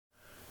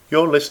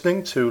You're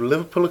listening to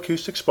Liverpool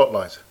Acoustic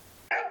Spotlight.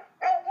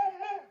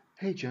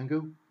 Hey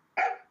Django,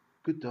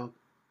 good dog.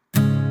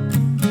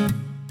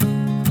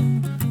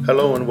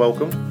 Hello and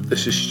welcome.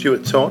 This is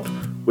Stuart Todd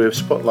with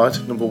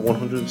Spotlight number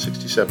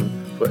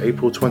 167 for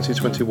April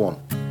 2021.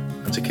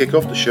 And to kick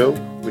off the show,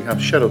 we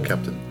have Shadow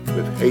Captain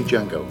with Hey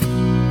Django.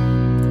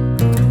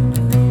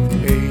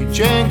 Hey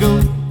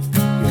Django,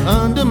 you're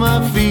under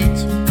my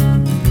feet.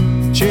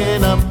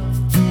 Chin up,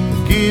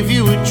 I'll give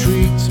you a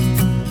treat.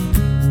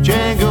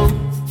 Django,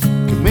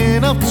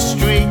 coming off the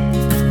street.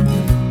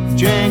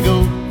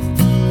 Django,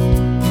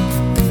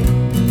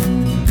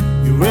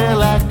 you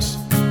relax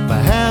by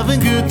having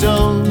good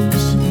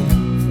dose.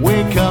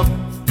 Wake up,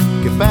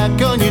 get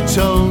back on your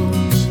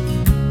toes.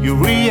 You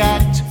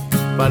react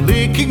by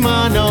licking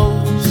my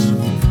nose.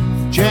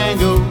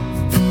 Django,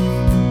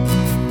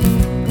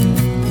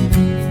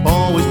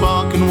 always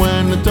barking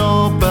when the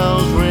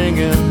doorbell's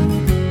ringing.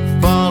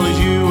 Follows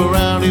you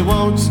around, he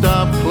won't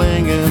stop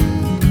clinging.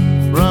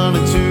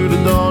 Running to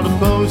the door, the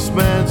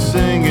postman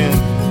singing.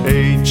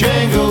 Hey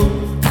Django,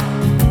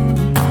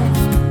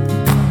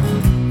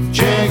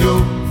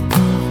 Django.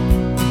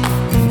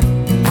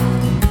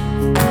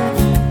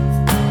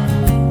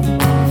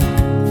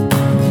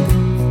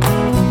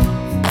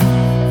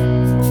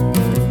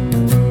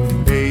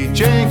 Hey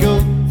Django,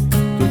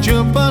 don't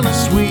jump on the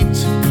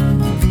suite.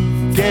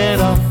 Get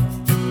off,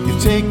 you're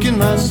taking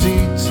my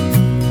seat.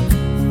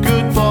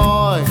 Good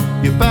boy,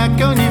 you're back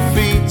on your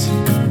feet.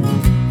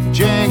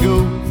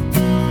 Django,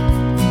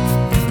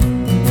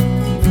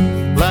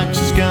 likes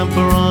to scamper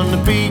on the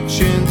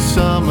beach in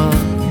summer.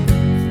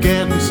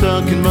 Getting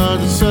stuck in mud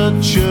is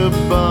such a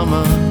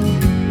bummer.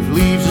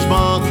 Leaves his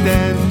mark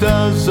then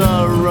does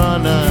a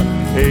runner.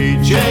 Hey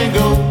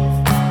Django,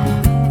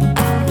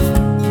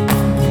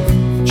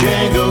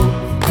 Django,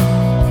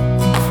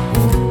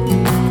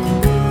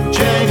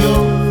 Django,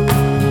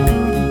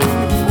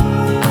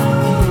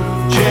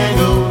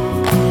 Django.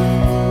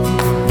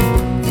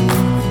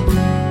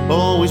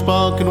 Always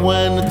barking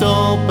when the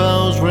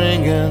doorbell's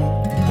ringing.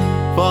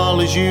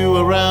 Follows you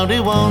around, he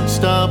won't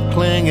stop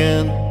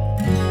clinging.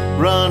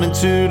 Running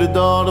to the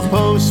door, the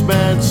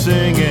postman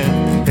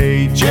singing.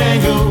 Hey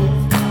Django,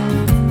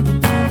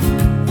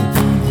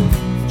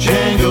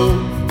 Django,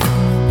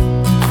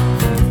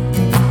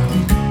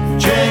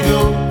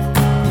 Django,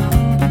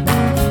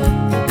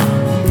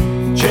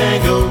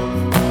 Django.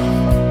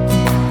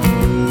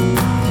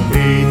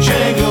 Hey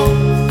Django,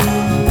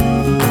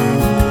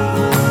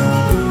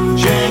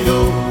 Django,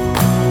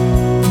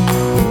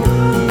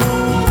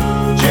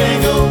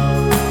 Django,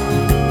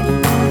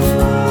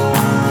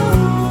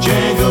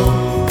 Django,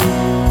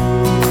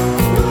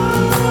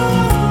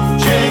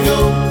 Django,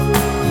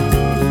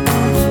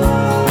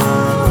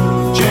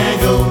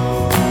 Django.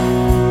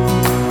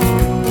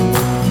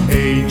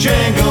 Hey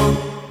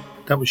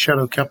Django. That was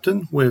Shadow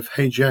Captain with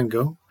Hey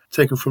Django,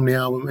 taken from the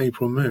album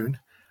April Moon.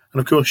 And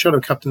of course, Shadow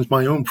Captain's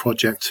my own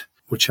project,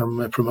 which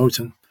I'm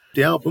promoting.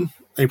 The album,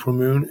 April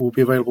Moon, will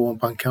be available on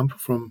Bandcamp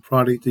from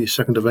Friday the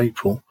 2nd of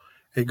April.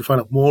 You can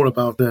find out more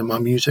about my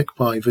music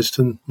by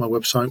visiting my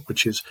website,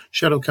 which is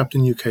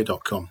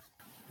shadowcaptainuk.com.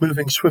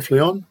 Moving swiftly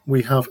on,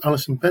 we have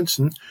Alison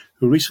Benson,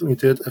 who recently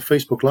did a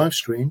Facebook live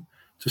stream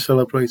to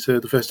celebrate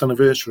the first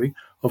anniversary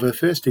of her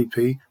first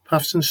EP,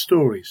 Paths and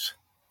Stories.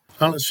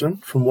 Alison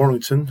from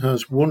Warrington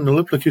has won the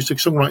Liverpool Acoustic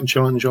Songwriting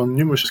Challenge on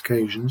numerous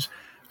occasions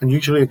and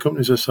usually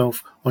accompanies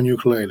herself on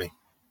ukulele.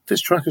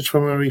 This track is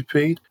from her EP.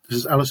 This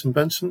is Alison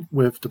Benson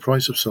with The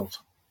Price of Salt.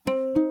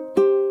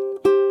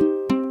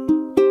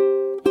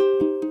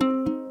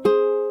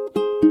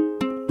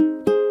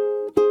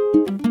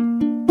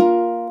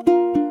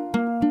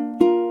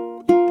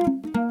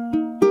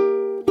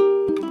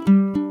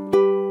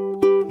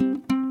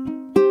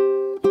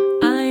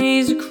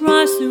 Eyes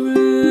across the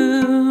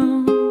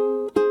room,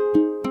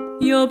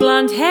 your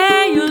blonde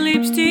hair, your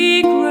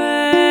lipstick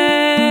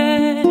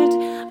red.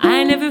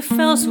 I never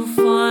felt so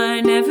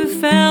far, never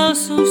felt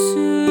so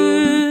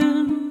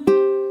soon.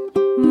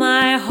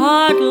 My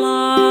heart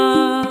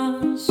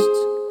lost,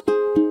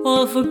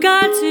 all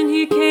forgotten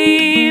who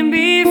came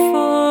before.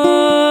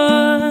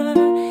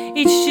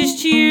 It's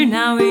just you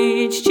now,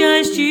 it's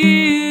just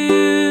you.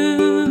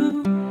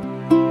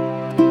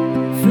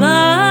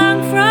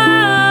 Flung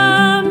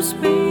from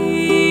space,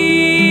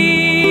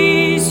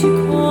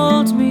 you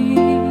called me.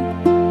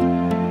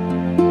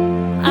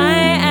 I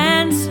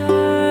answered.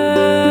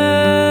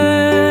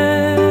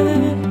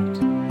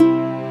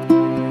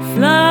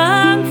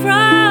 Flung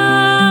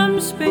from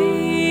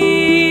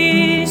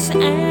space,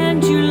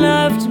 and you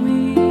loved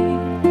me.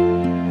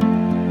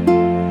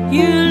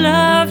 You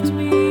loved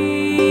me.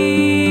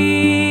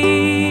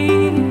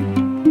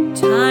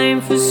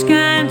 Time for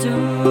scandal.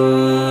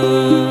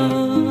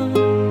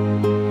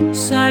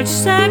 Such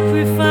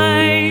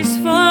sacrifice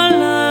for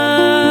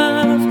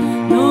love.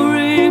 No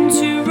room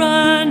to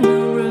run,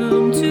 no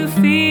room to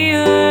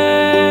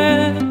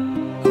fear.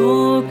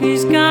 Hope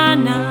is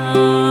gone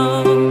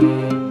now.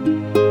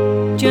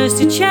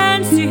 Just a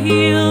chance to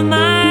heal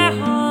my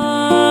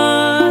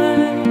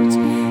heart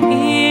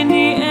in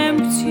the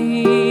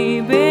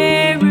empty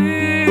bare room.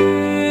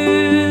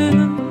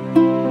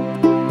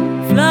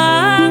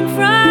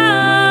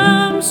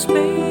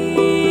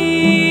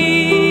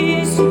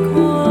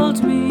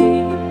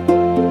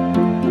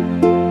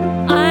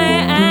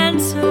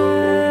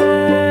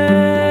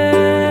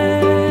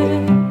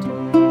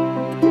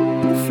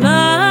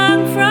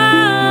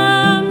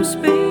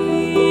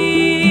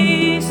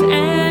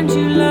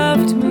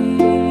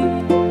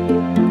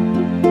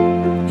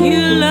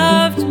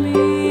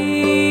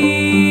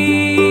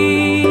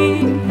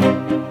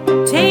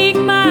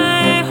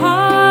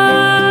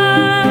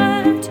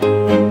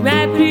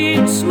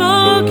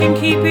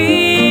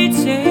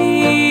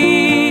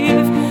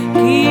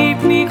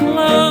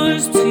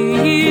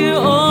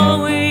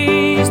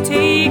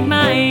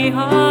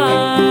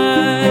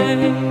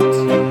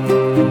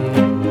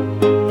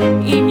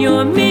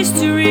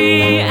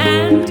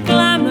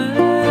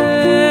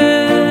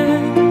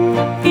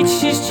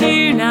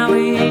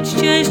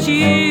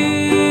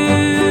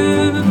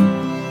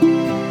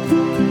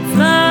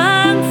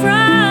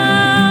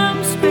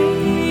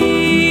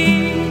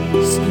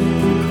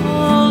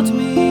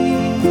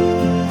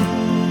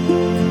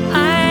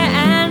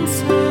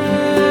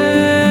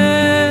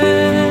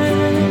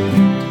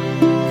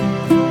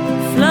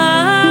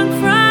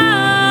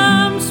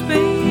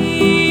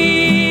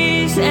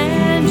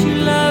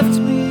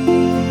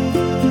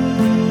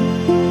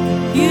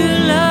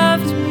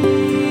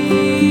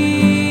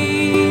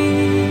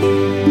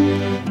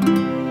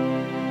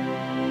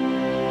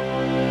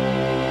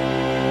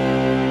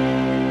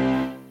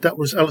 That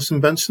was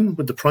Alison Benson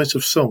with The Price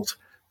of Salt,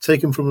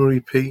 taken from her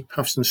EP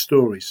Paths and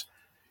Stories.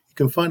 You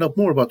can find out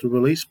more about the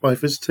release by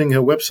visiting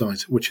her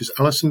website, which is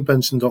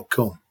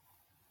alisonbenson.com.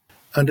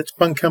 And it's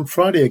Bandcamp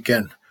Friday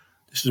again.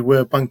 This is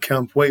where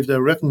Bandcamp waive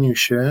their revenue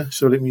share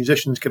so that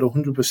musicians get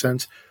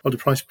 100% of the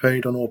price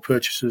paid on all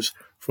purchases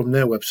from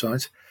their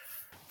website.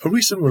 A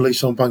recent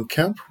release on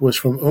Bandcamp was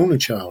from Only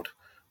Child.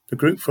 The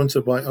group,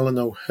 fronted by Alan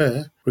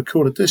O'Hare,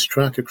 recorded this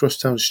track at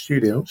Crosstown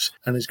Studios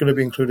and is going to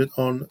be included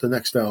on the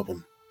next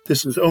album.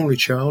 This is Only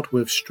Child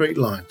with Straight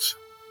Lines.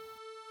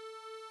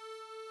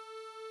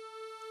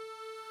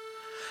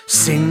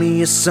 Sing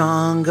me a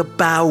song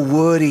about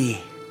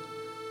Woody.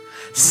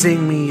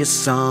 Sing me a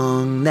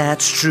song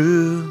that's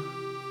true.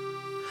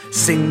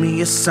 Sing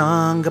me a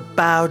song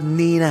about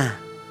Nina,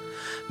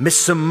 Miss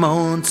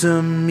Simone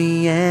to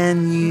me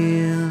and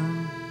you.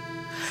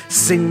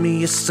 Sing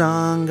me a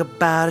song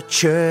about a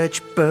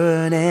church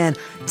burning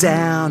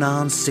down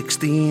on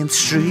 16th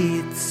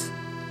Street.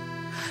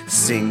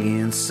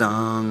 Singing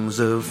songs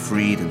of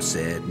freedom,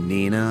 said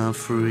Nina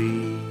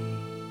Free.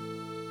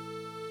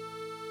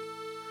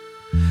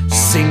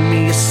 Sing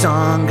me a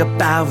song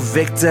about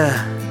Victor.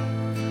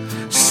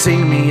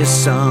 Sing me a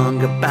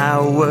song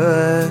about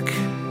work.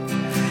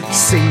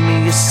 Sing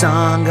me a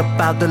song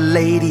about the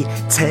lady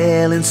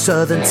telling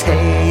southern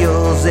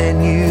tales in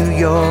New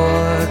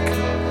York.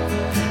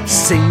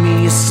 Sing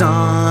me a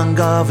song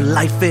of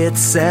life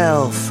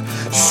itself,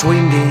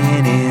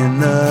 swinging in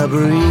the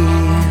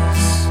breeze.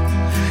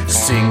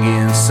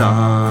 Singing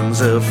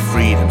songs of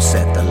freedom,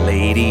 set the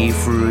lady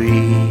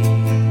free.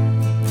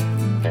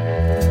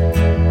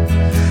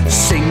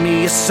 Sing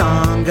me a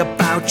song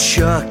about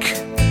Chuck.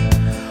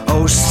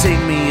 Oh,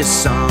 sing me a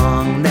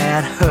song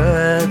that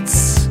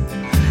hurts.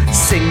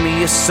 Sing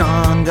me a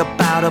song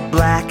about a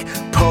black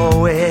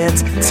poet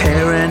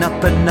tearing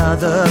up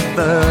another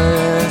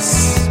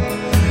verse.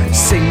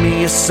 Sing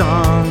me a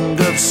song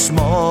of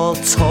small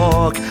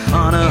talk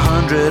on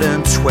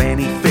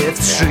 125th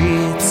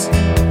Street.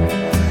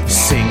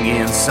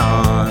 Singing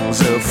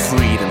songs of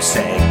freedom,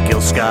 said Gil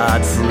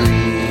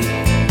Scott-Free.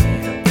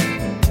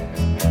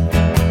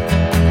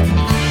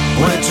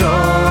 We're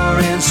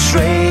drawing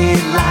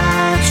straight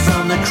lines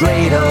from the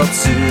cradle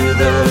to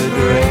the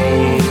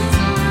grave.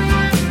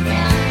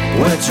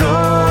 We're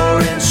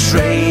drawing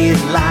straight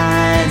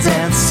lines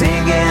and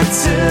singing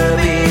to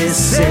be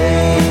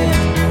saved.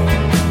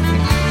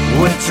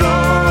 We're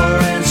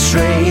drawing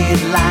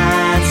straight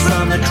lines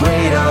from the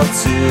cradle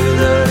to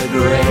the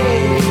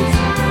grave.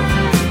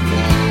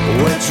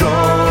 We're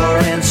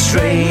drawing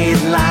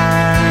straight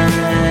lines.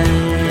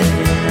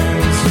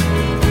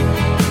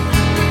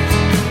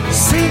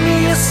 Sing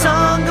me a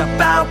song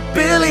about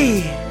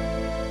Billy.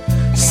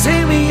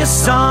 Sing me a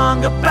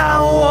song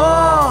about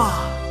war.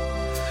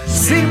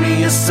 Sing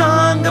me a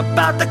song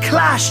about the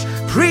Clash,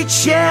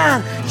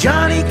 preaching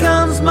Johnny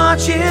comes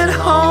marching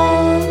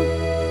home.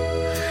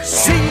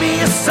 Sing me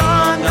a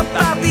song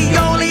about the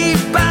only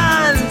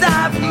band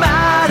that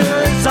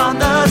matters on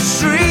the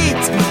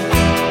street.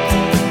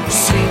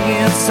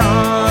 Singing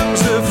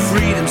songs of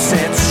freedom,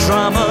 set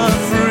trauma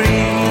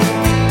free.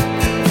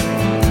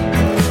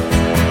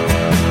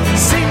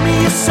 Sing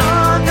me a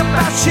song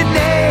about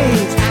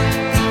Sinead.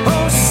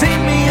 Oh,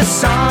 sing me a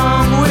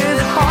song with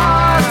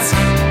heart.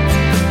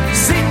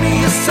 Sing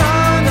me a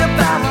song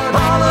about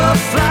all the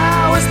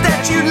flowers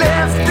that you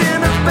left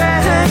in the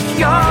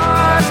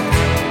backyard.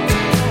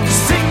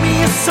 Sing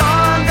me a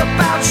song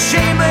about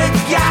Shane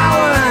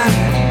McGowan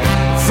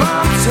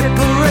from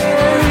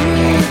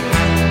Tipperary.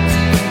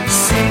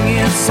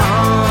 Singing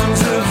songs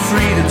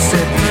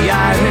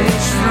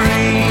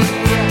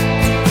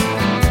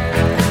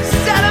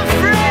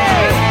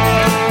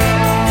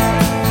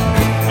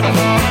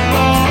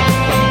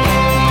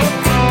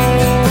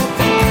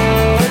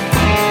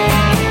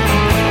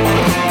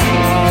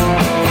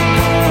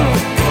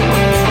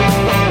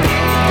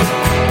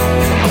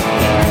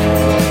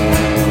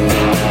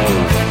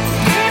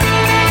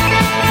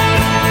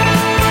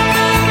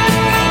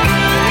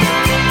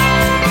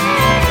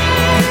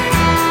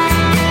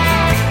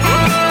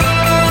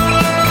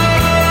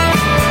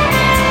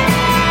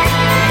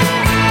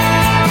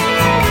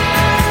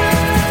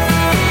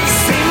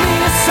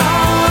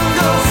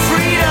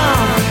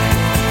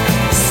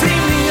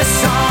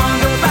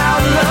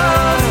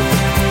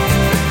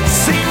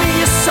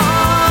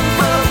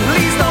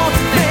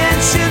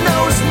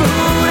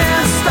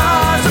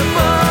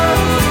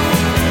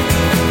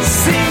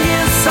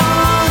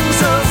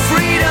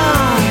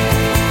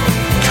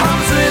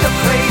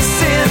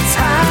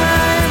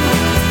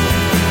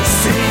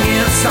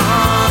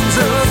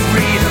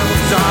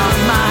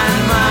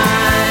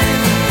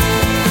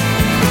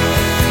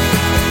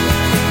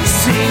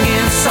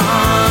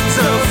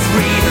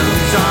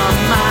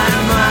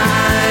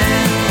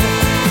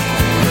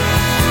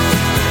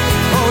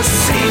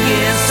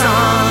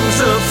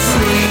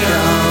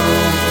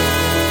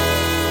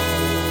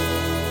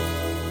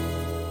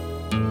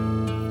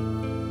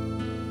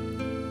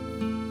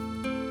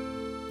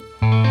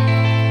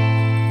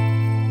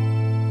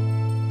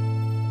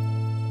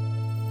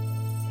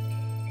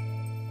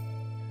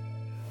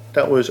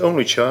That was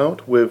Only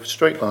Child with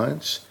Straight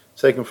Lines,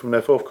 taken from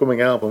their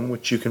forthcoming album,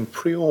 which you can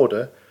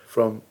pre-order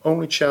from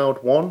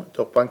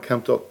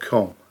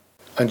onlychild1.bandcamp.com.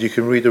 And you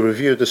can read a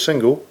review of the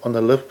single on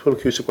the Liverpool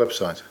Acoustic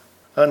website.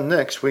 And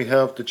next we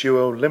have the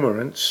duo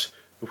Limerence,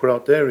 who put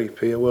out their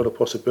EP A World of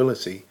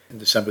Possibility in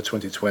December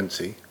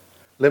 2020.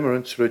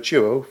 Limerence are a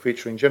duo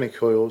featuring Jenny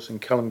Coyles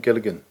and Callum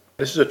Gilligan.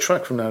 This is a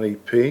track from that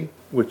EP,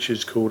 which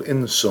is called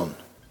In the Sun.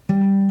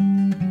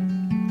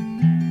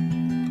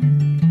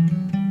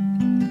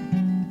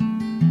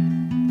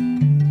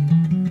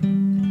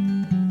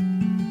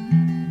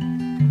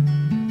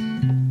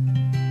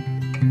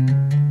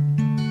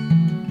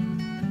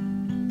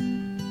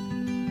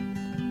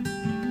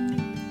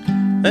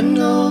 An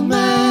old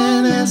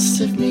man asked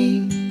of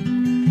me,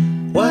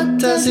 what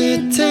does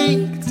it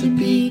take to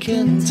be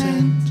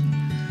content?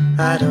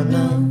 I don't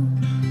know,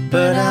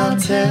 but I'll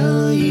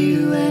tell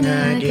you when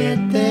I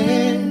get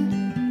there.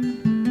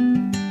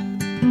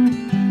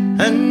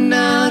 And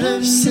out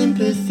of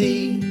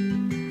sympathy,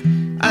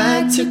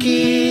 I took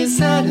his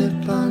head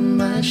upon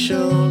my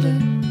shoulder.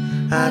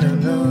 I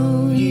don't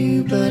know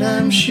you, but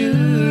I'm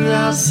sure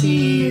I'll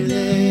see you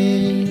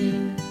there.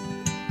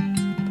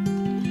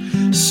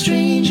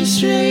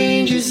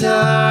 Strangers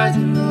are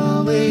there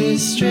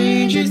always.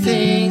 Stranger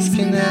things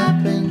can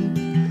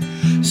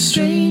happen.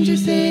 Stranger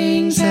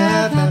things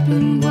have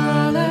happened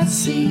while at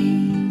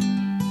sea.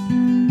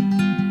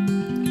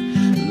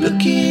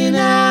 Looking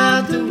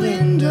out the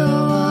window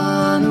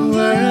on a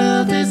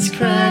world that's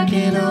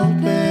cracking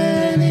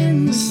open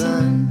in the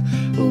sun,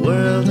 a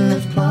world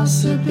of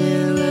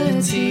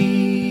possibility.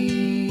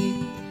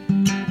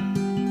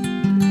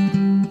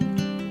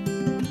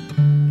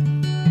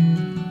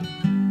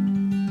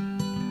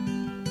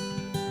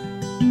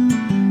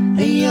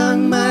 A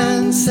young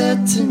man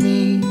said to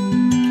me,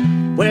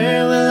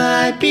 where will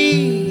I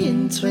be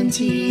in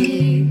 20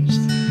 years?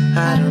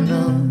 I don't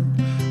know,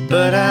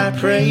 but I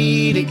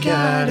pray to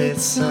God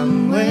it's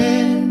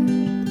somewhere.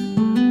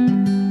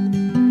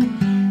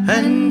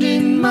 And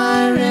in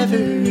my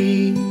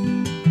reverie,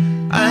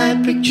 I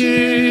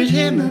pictured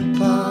him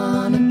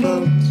upon a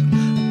boat,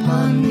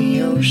 upon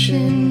the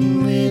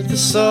ocean, with the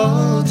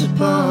salt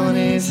upon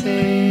his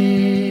head.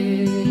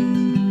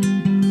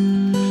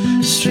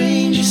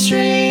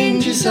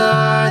 Strangers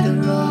are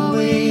there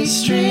always.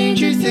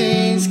 Stranger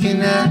things can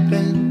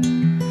happen.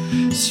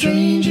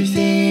 Stranger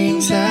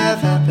things have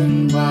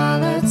happened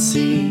while at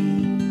sea.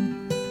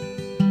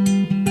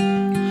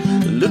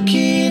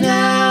 Looking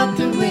out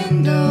the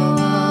window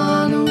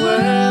on a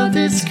world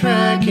that's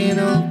cracking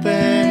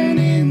open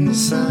in the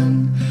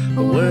sun,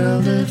 a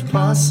world of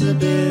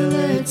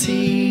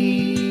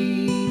possibility.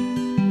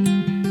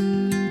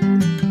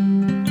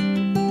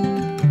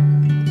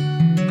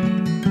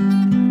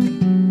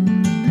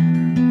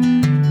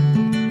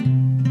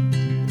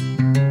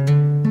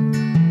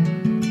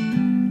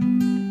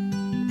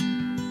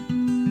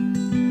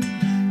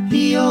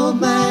 The old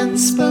man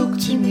spoke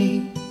to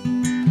me,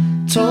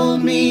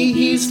 told me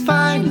he's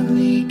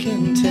finally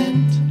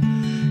content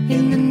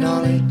in the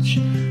knowledge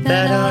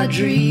that our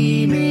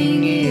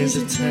dreaming is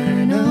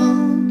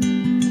eternal.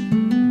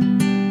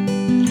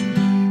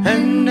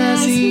 And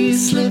as he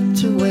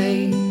slipped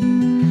away,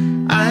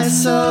 I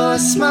saw a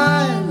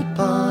smile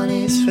upon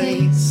his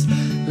face,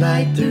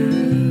 like the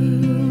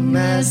room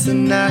as the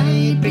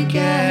night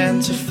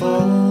began to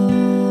fall.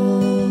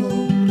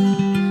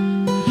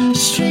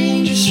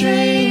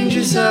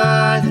 Strangers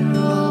are there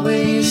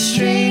always.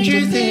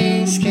 Stranger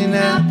things can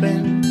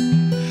happen.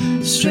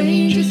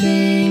 Stranger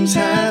things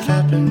have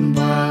happened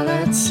while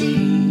at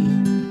sea.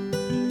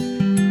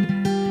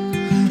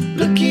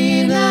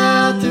 Looking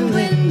out the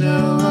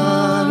window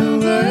on a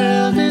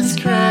world that's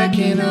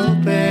cracking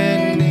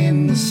open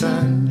in the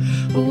sun,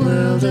 a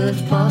world of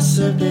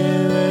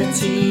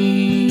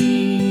possibility.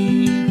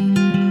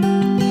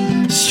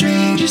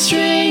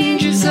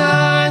 Strangers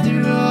are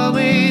there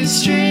always.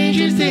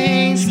 Stranger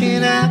things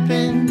can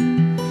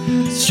happen.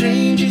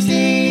 Stranger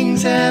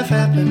things have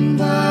happened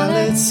while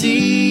at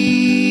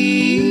sea.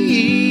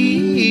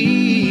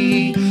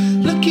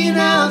 Looking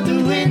out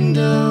the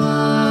window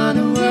on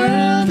a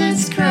world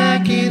that's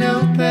cracking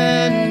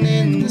open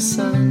in the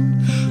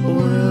sun, a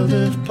world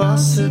of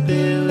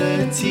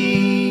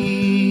possibility.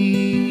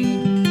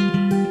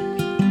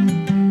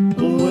 A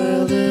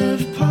world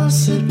of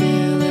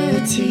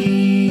possibility.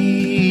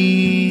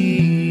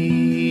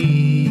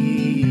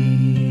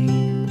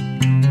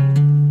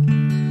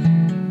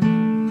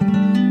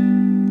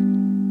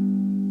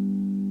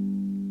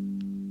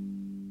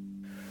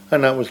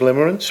 And that was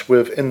Limerence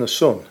with In the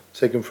Sun,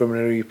 taken from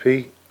an EP,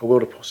 A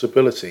World of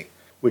Possibility,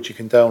 which you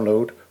can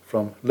download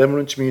from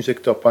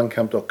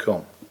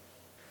limerencemusic.bandcamp.com.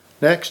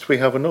 Next, we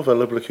have another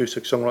Liverpool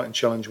Acoustic Songwriting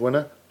Challenge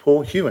winner,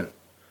 Paul Hewen.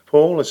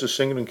 Paul is a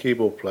singer and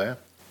keyboard player.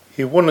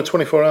 He won the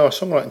 24-hour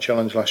songwriting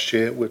challenge last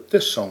year with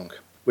this song,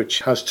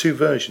 which has two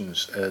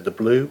versions, the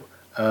blue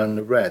and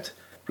the red.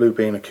 Blue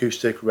being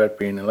acoustic, red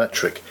being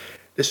electric.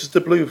 This is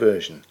the blue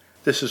version.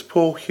 This is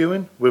Paul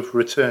Hewen with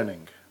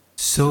Returning.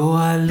 So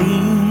I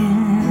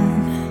lean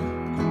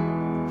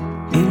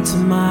into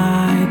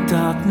my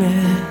dark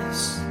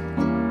darkness,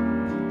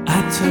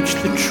 I touch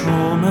the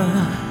trauma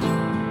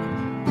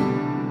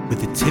with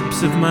the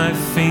tips of my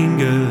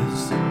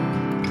fingers.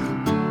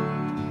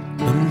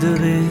 Under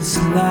this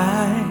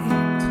light,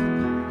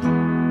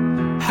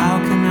 how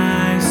can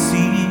I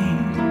see?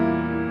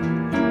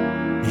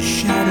 The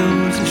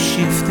shadows are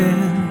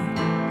shifting,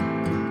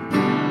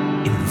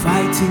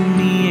 inviting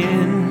me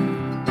in.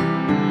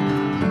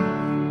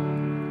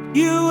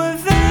 You were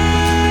there.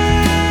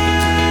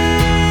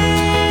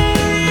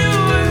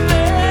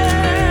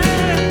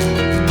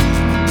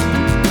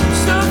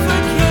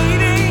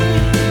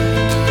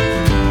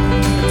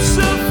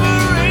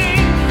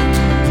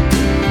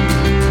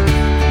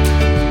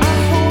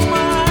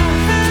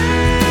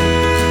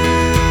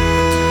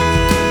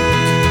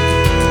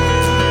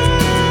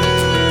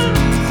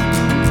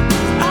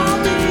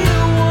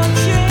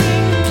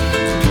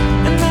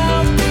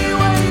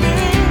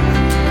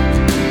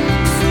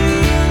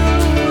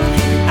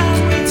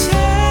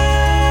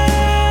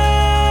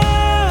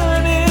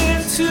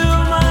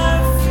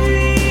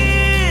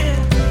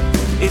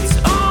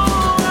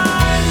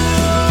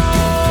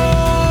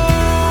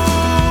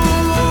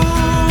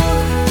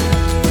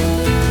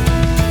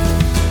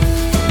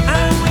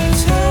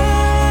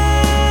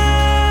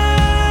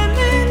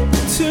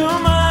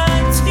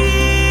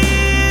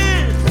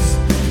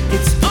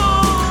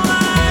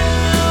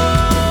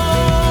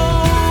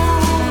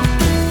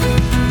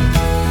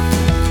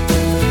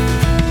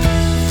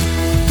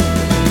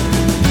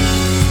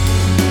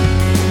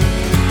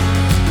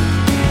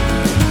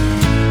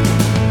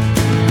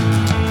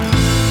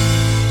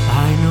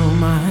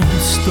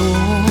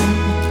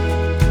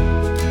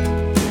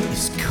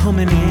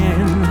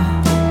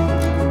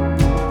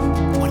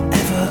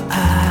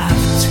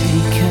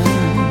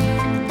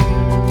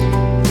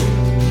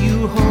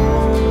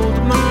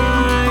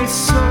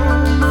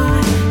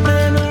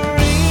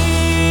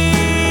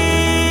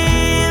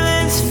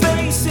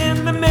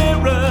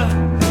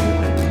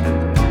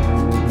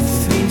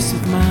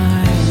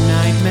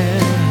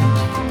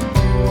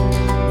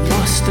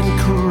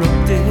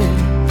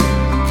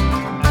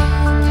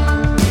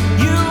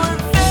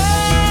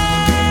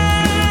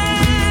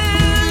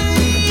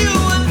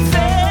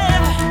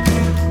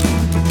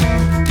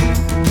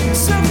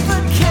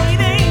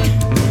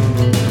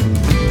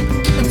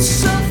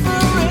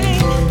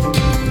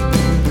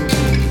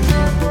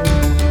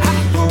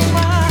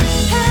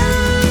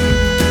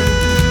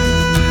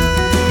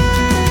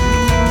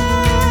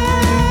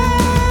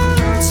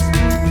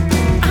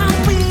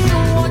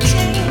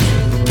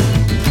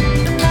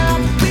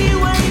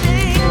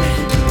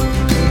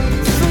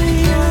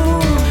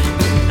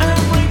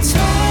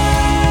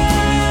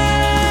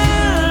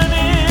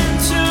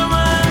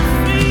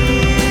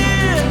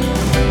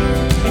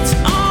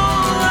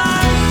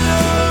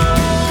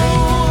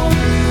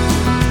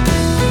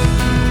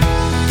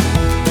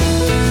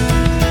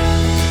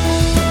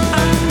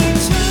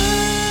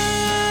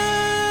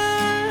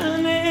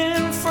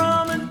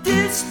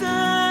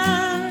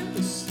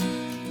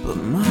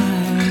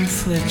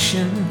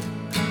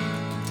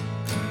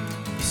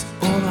 Is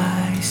all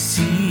I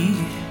see.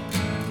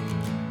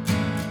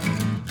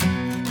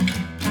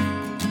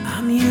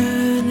 I'm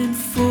yearning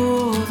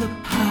for the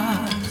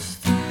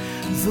past,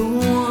 the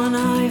one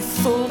I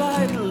thought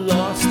I'd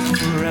lost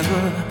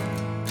forever.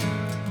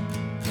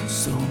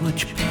 So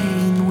much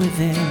pain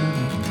within.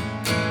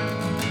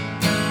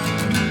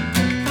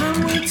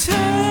 I'm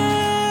returning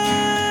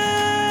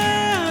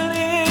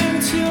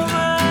to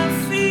my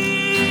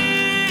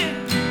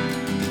feet.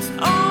 It's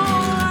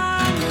all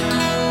I know.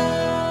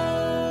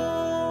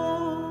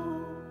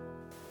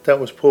 That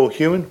was Paul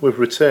Hewan with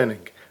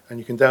Returning, and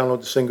you can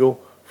download the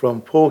single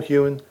from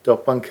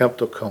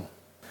paulhewan.bandcamp.com.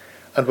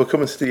 And we're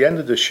coming to the end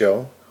of the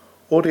show.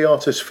 All the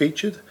artists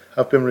featured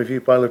have been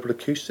reviewed by Liberal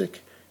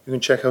Acoustic. You can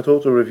check out all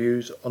the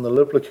reviews on the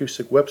Liberal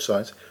Acoustic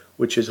website,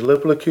 which is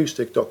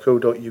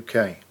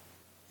liberalacoustic.co.uk.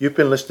 You've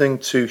been listening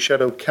to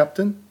Shadow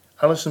Captain,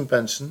 Alison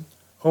Benson,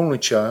 Only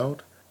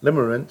Child,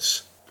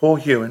 Limerence, Paul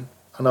Hewan,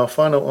 and our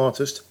final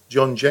artist,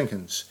 John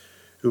Jenkins,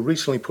 who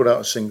recently put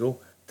out a single,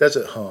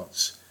 Desert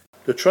Hearts.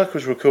 The track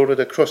was recorded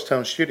at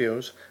Crosstown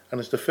Studios and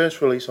is the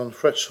first release on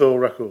Fresh Soul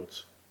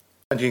Records.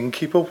 And you can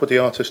keep up with the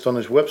artist on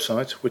his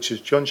website, which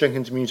is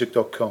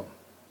johnjenkinsmusic.com.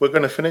 We're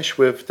going to finish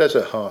with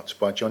Desert Hearts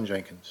by John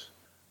Jenkins.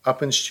 I've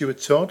been Stuart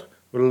Todd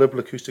with a Liberal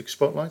Acoustic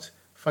Spotlight.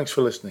 Thanks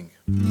for listening.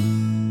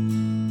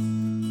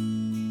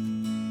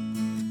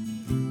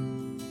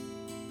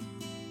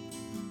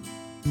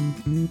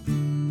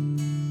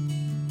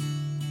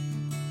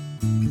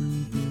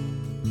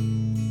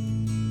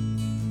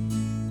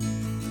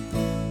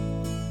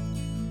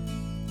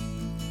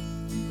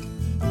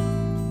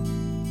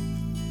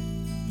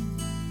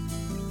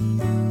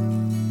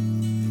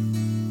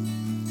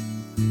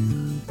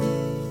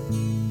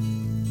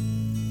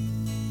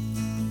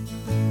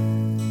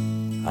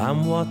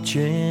 I'm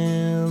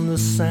watching the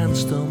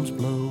sandstorms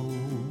blow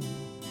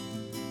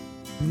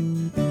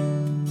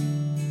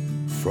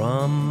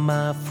from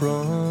my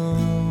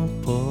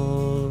front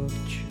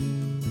porch.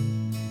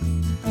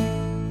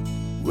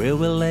 Where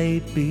will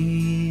it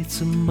be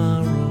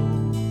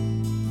tomorrow?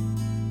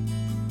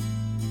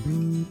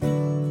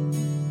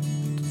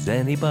 Does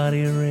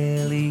anybody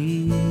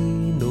really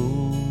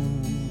know?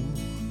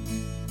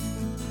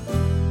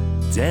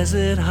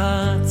 Desert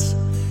hearts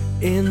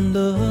in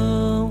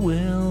the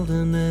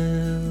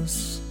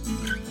wilderness,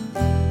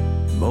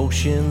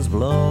 emotions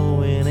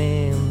blowing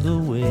in the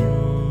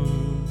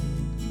wind.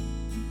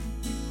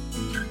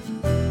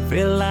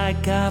 Feel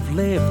like I've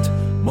lived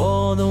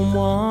more than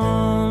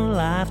one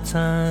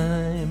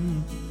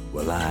lifetime.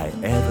 Will I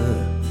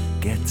ever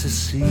get to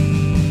see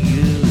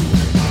you?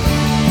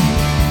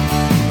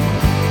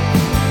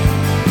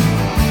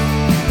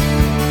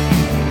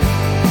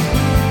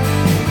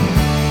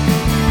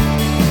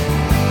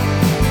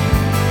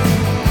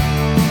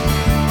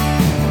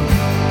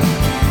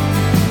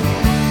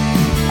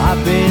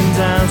 I've been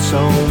down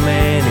so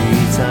many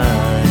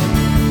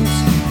times.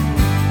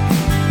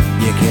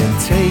 You can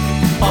take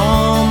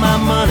all my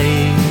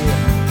money,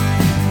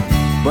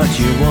 but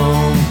you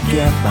won't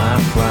get my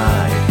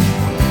pride.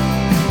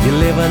 You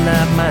live in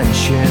that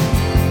mansion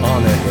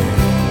on a hill.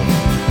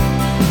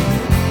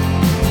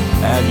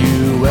 Have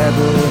you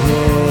ever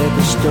heard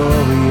the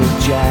story of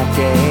Jack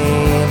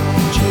and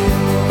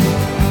Jill?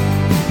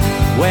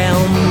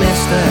 Well,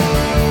 mister,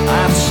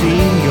 I've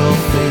seen your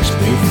face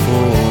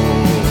before.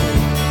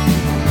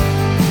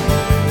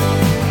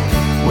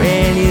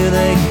 When you're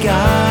the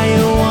guy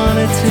who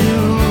wanted to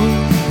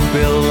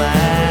build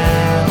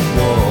that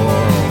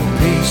wall.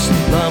 Peace,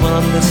 love and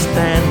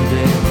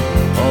understanding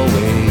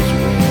always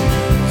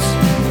wins.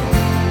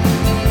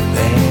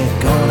 They're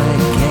gonna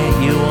get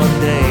you one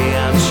day,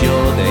 I'm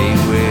sure they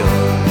will.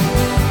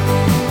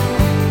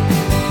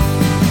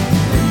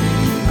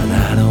 And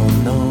I don't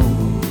know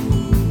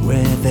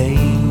where they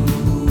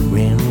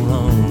went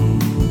wrong,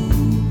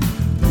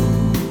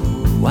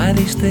 why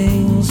these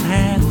things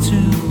have to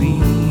be.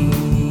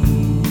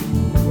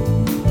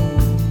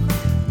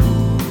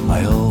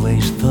 I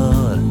always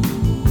thought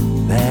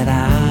that I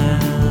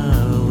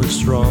was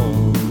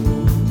strong,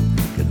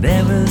 could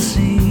never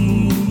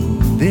see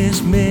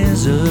this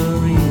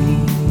misery.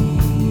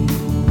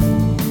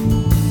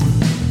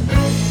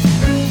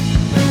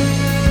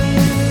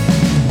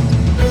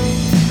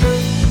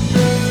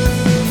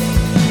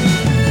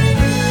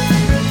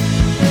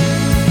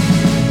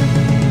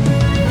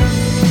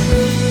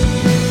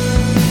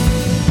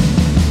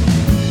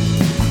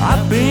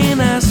 I've been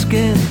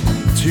asking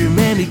too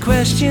many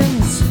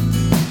questions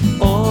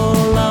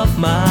all of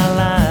my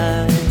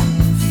life.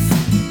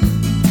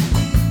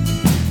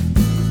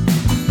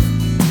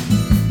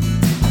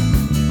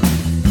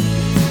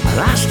 And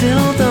I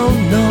still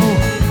don't know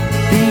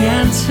the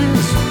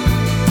answers.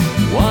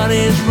 What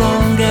is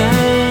wrong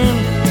and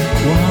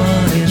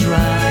what is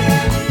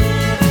right?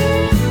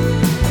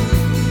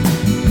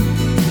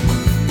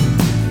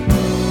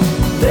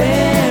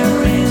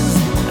 There is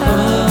a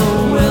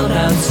world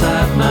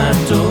outside my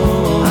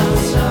door,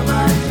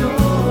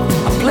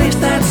 a place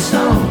that's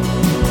so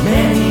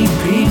many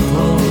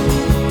people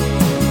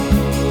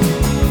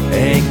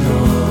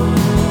ignore.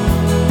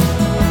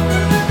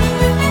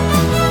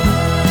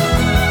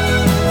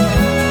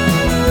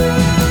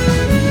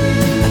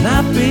 And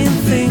I've been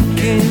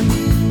thinking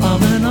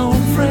of an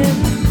old friend.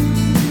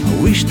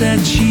 I wish that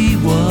she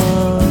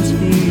was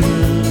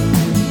here.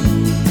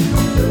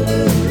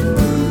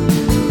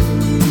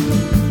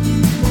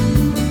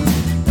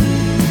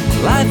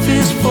 Life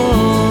is full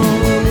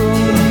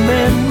of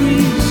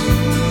memories,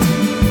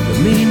 for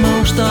me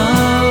most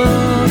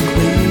are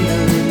clear.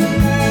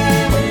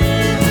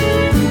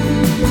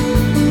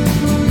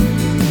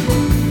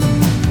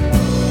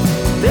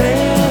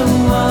 There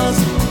was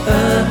a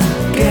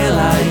girl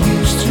I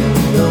used to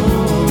know.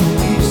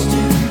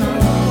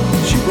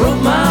 She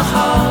broke my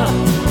heart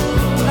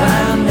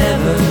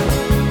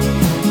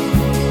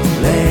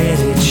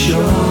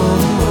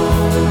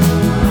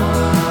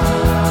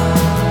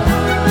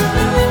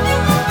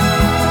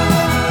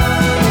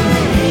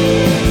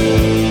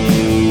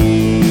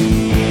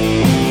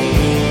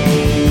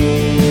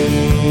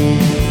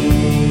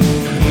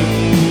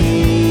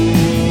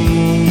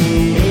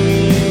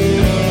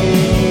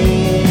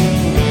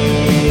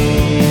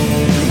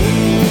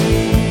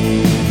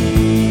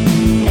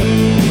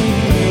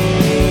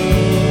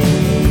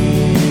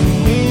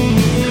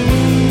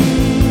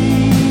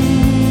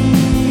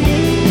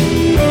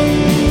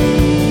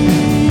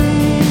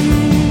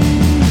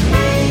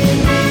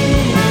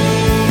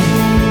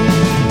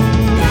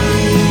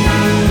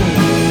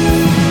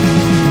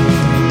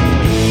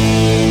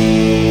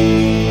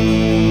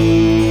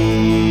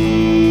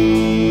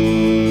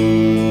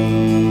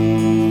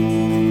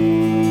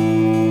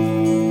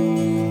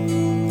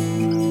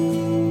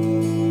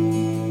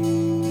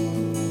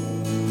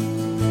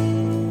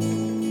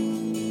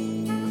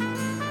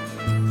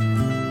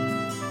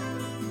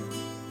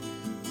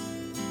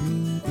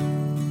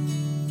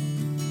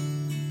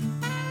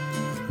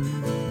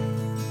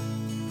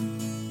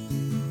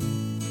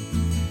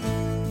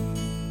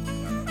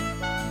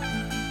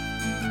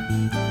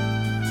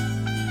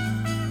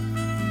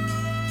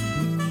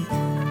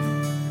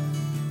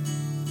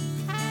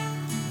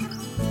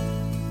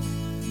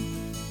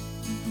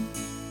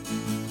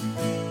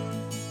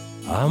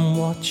I'm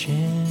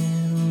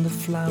watching the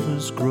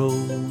flowers grow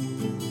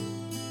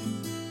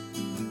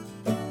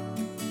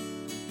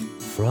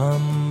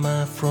from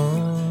my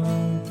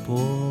front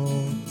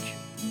porch.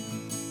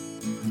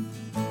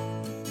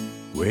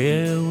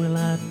 Where will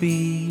I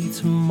be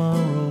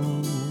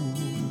tomorrow?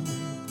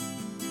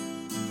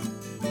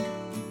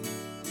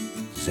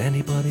 Does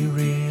anybody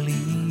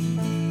really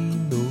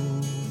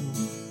know?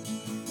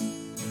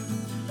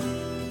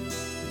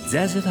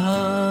 Desert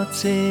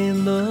hearts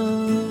in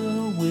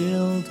the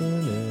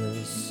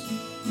wilderness,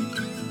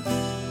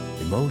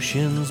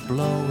 emotions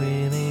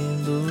blowing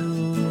in the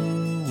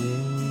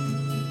wind.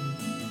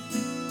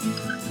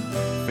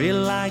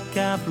 Feel like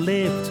I've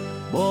lived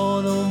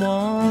more than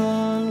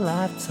one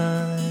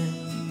lifetime.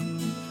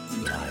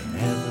 Will I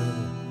ever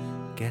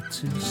get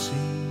to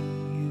see